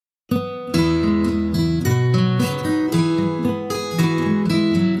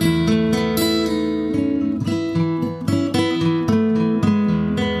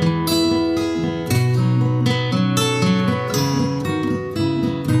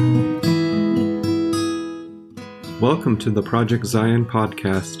Welcome to the Project Zion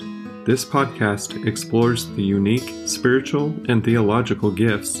podcast. This podcast explores the unique spiritual and theological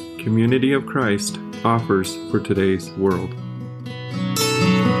gifts Community of Christ offers for today's world.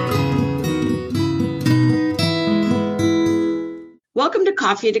 Welcome to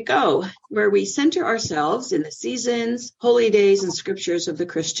Coffee to Go, where we center ourselves in the seasons, holy days, and scriptures of the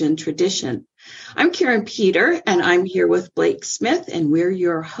Christian tradition. I'm Karen Peter, and I'm here with Blake Smith, and we're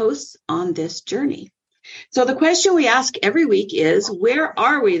your hosts on this journey. So the question we ask every week is, where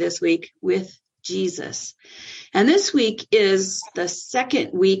are we this week with Jesus? And this week is the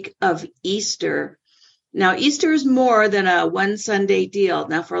second week of Easter. Now, Easter is more than a one Sunday deal.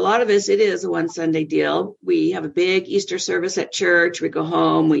 Now, for a lot of us, it is a one Sunday deal. We have a big Easter service at church. We go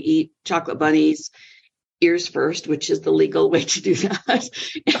home, we eat chocolate bunnies, ears first, which is the legal way to do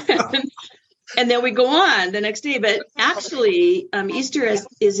that. And then we go on the next day. But actually, Easter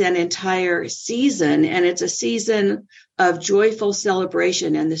is an entire season, and it's a season of joyful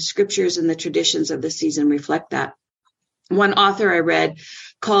celebration, and the scriptures and the traditions of the season reflect that. One author I read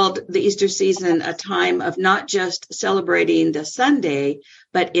called the Easter season a time of not just celebrating the Sunday,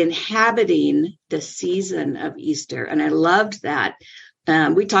 but inhabiting the season of Easter. And I loved that.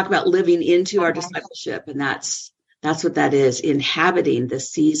 We talk about living into our discipleship, and that's what that is, inhabiting the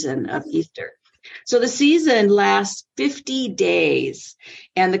season of Easter. So the season lasts 50 days.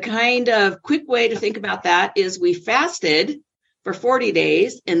 And the kind of quick way to think about that is we fasted for 40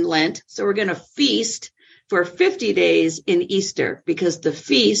 days in Lent. So we're going to feast for 50 days in Easter, because the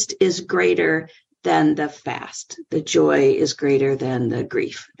feast is greater than the fast. The joy is greater than the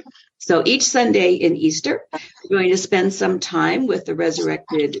grief. So each Sunday in Easter, we're going to spend some time with the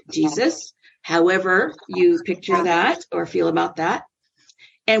resurrected Jesus, however you picture that or feel about that.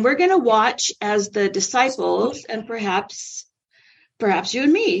 And we're going to watch as the disciples, and perhaps you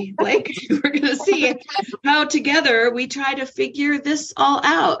and me, Blake, we're going to see how together we try to figure this all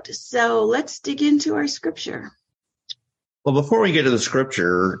out. So let's dig into our scripture. Well, before we get to the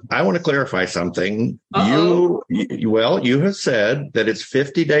scripture, I want to clarify something. Uh-oh. You have said that it's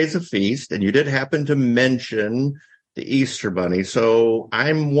 50 days of feast, and you did happen to mention the Easter bunny. So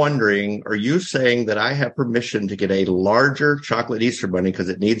I'm wondering, are you saying that I have permission to get a larger chocolate Easter bunny because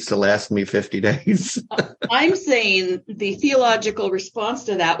it needs to last me 50 days? I'm saying the theological response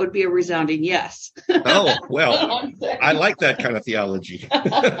to that would be a resounding yes. Oh, well, I like that kind of theology.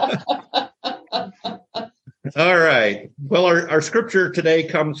 All right. Well, our scripture today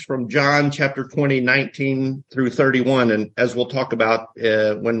comes from John chapter 20, 19 through 31. And as we'll talk about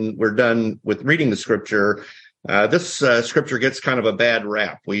when we're done with reading the scripture, this scripture gets kind of a bad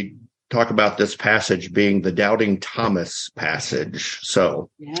rap. We talk about this passage being the Doubting Thomas passage. So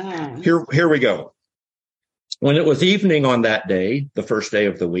here we go. When it was evening on that day, the first day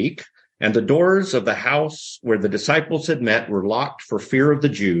of the week, and the doors of the house where the disciples had met were locked for fear of the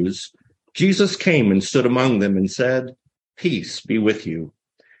Jews, Jesus came and stood among them and said, "Peace be with you."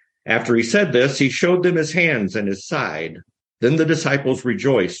 After he said this, he showed them his hands and his side. Then the disciples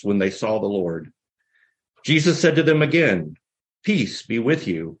rejoiced when they saw the Lord. Jesus said to them again, "Peace be with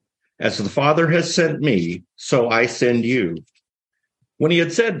you. As the Father has sent me, so I send you." When he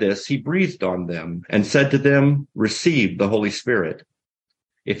had said this, he breathed on them and said to them, "Receive the Holy Spirit.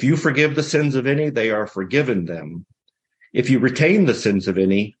 If you forgive the sins of any, they are forgiven them. If you retain the sins of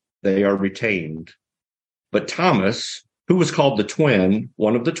any, they are retained." But Thomas, who was called the twin,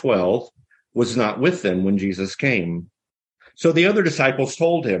 one of the 12, was not with them when Jesus came. So the other disciples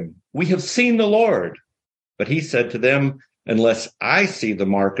told him, "We have seen the Lord." But he said to them, "Unless I see the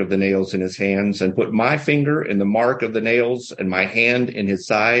mark of the nails in his hands and put my finger in the mark of the nails and my hand in his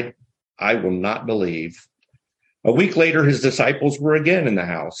side, I will not believe." A week later, his disciples were again in the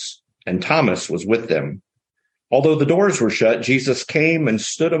house, and Thomas was with them. Although the doors were shut, Jesus came and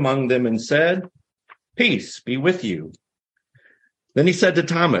stood among them and said, "Peace be with you." Then he said to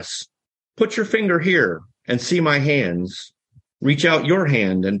Thomas, "Put your finger here and see my hands. Reach out your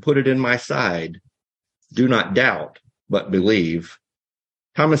hand and put it in my side. Do not doubt, but believe."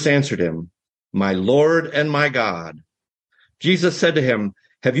 Thomas answered him, "My Lord and my God." Jesus said to him,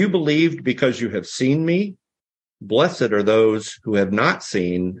 "Have you believed because you have seen me? Blessed are those who have not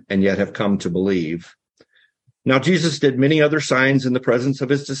seen and yet have come to believe." Now Jesus did many other signs in the presence of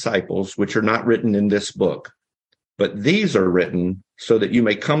his disciples, which are not written in this book. But these are written so that you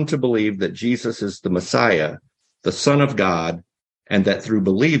may come to believe that Jesus is the Messiah, the Son of God, and that through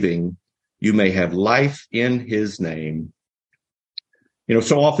believing, you may have life in his name. You know,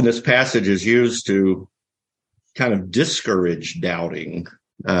 so often this passage is used to kind of discourage doubting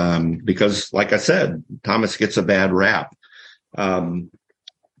because, like I said, Thomas gets a bad rap.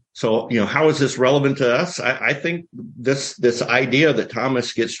 So, how is this relevant to us? I think this idea that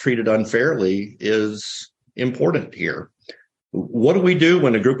Thomas gets treated unfairly is important here. What do we do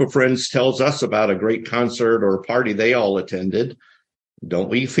when a group of friends tells us about a great concert or party they all attended? Don't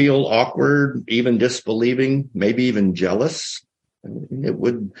we feel awkward, even disbelieving, maybe even jealous?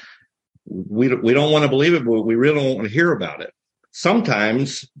 We don't want to believe it, but we really don't want to hear about it.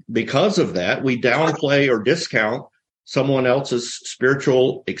 Sometimes, because of that, we downplay or discount someone else's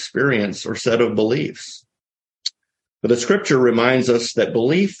spiritual experience or set of beliefs. But the scripture reminds us that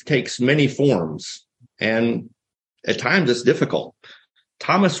belief takes many forms, and at times it's difficult.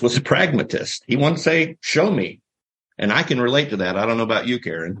 Thomas was a pragmatist. He wanted to say, show me. And I can relate to that. I don't know about you,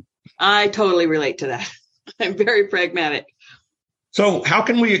 Karen. I totally relate to that. I'm very pragmatic. So how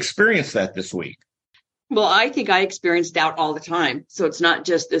can we experience that this week? Well, I think I experience doubt all the time. So it's not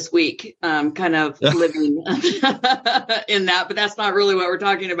just this week, kind of living in that, but that's not really what we're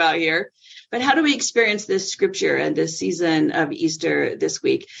talking about here. But how do we experience this scripture and this season of Easter this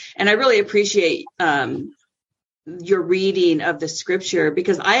week? And I really appreciate your reading of the scripture,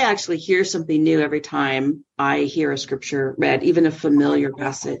 because I actually hear something new every time I hear a scripture read, even a familiar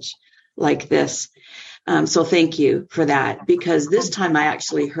passage like this. So thank you for that, because this time I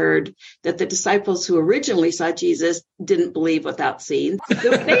actually heard that the disciples who originally saw Jesus didn't believe without seeing.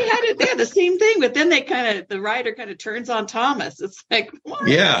 So they had the same thing, but then the writer kind of turns on Thomas. It's like, what?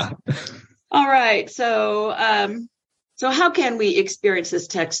 Yeah. All right. So how can we experience this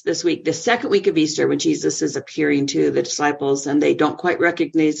text this week, the second week of Easter, when Jesus is appearing to the disciples and they don't quite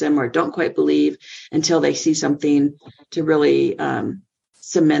recognize him or don't quite believe until they see something to really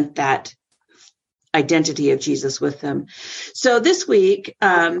cement that identity of Jesus with them. So this week,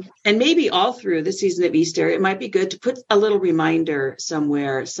 and maybe all through the season of Easter, it might be good to put a little reminder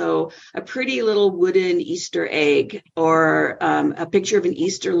somewhere. So a pretty little wooden Easter egg, or a picture of an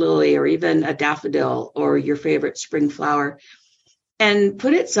Easter lily, or even a daffodil, or your favorite spring flower, and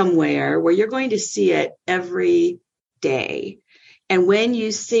put it somewhere where you're going to see it every day. And when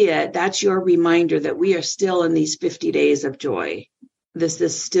you see it, that's your reminder that we are still in these 50 days of joy. This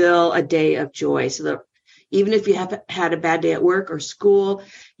is still a day of joy, so that even if you have had a bad day at work or school,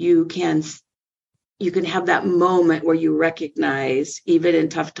 you can have that moment where you recognize, even in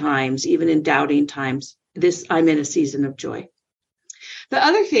tough times, even in doubting times, I'm in a season of joy. The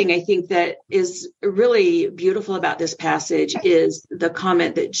other thing I think that is really beautiful about this passage is the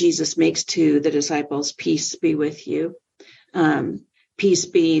comment that Jesus makes to the disciples, peace be with you. Peace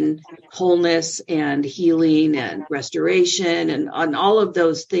being wholeness and healing and restoration and all of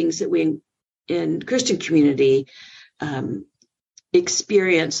those things that we in Christian community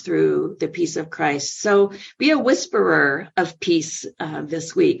experience through the peace of Christ. So be a whisperer of peace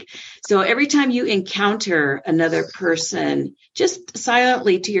this week. So every time you encounter another person, just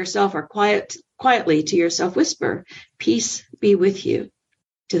silently to yourself or quietly to yourself, whisper, peace be with you,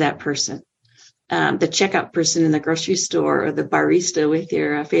 to that person. The checkout person in the grocery store, or the barista with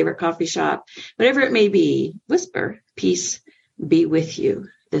your favorite coffee shop, whatever it may be, whisper, peace be with you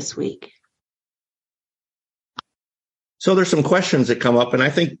this week. So there's some questions that come up, and I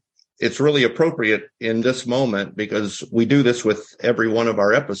think it's really appropriate in this moment, because we do this with every one of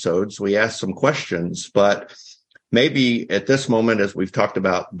our episodes. We ask some questions, but maybe at this moment, as we've talked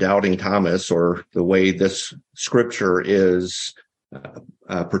about doubting Thomas, or the way this scripture is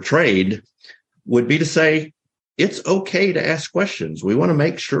portrayed, would be to say, it's okay to ask questions. We want to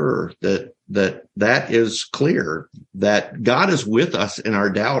make sure that is clear, that God is with us in our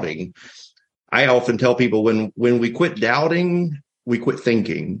doubting. I often tell people, when we quit doubting, we quit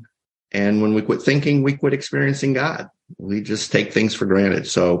thinking. And when we quit thinking, we quit experiencing God. We just take things for granted.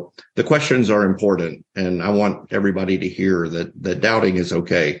 So the questions are important. And I want everybody to hear that doubting is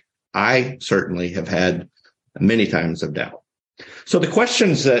okay. I certainly have had many times of doubt. So the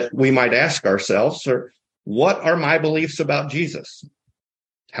questions that we might ask ourselves are, what are my beliefs about Jesus?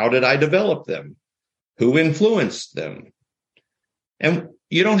 How did I develop them? Who influenced them? And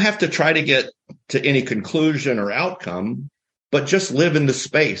you don't have to try to get to any conclusion or outcome, but just live in the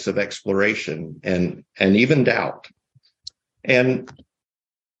space of exploration and even doubt. And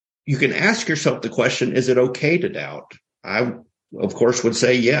you can ask yourself the question, is it okay to doubt? I, of course, would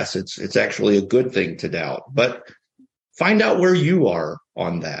say yes, it's actually a good thing to doubt, but find out where you are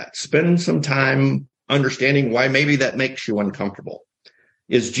on that. Spend some time understanding why maybe that makes you uncomfortable.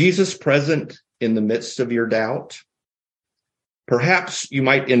 Is Jesus present in the midst of your doubt? Perhaps you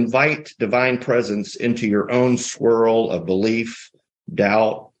might invite divine presence into your own swirl of belief,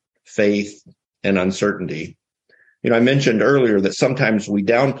 doubt, faith, and uncertainty. I mentioned earlier that sometimes we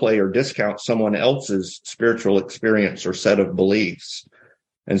downplay or discount someone else's spiritual experience or set of beliefs.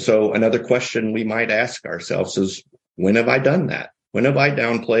 And so another question we might ask ourselves is, when have I done that? When have I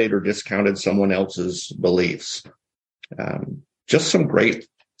downplayed or discounted someone else's beliefs? Just some great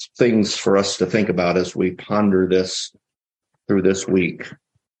things for us to think about as we ponder this through this week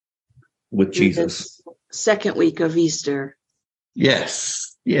with Jesus. Second week of Easter.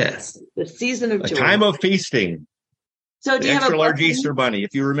 Yes. The season of joy. A time of feasting. So do you have a large Easter bunny?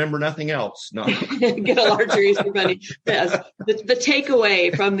 If you remember nothing else, no. Get a larger Easter bunny. Yes. The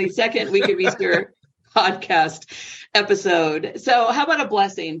takeaway from the second week of Easter podcast episode. So how about a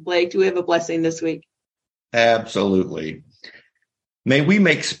blessing, Blake? Do we have a blessing this week? Absolutely. May we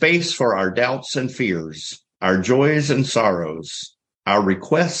make space for our doubts and fears, our joys and sorrows, our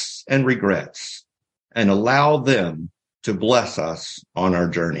requests and regrets, and allow them to bless us on our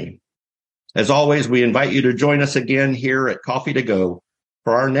journey. As always, we invite you to join us again here at Coffee to Go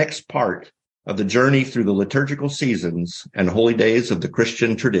for our next part of the journey through the liturgical seasons and holy days of the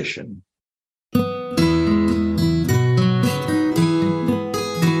Christian tradition.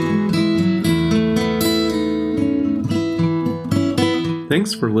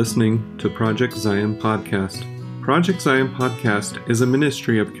 Thanks for listening to Project Zion Podcast. Project Zion Podcast is a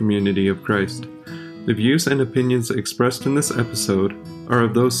ministry of Community of Christ. The views and opinions expressed in this episode are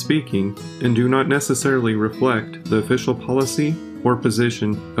of those speaking and do not necessarily reflect the official policy or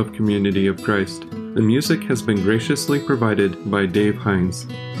position of Community of Christ. The music has been graciously provided by Dave Hines.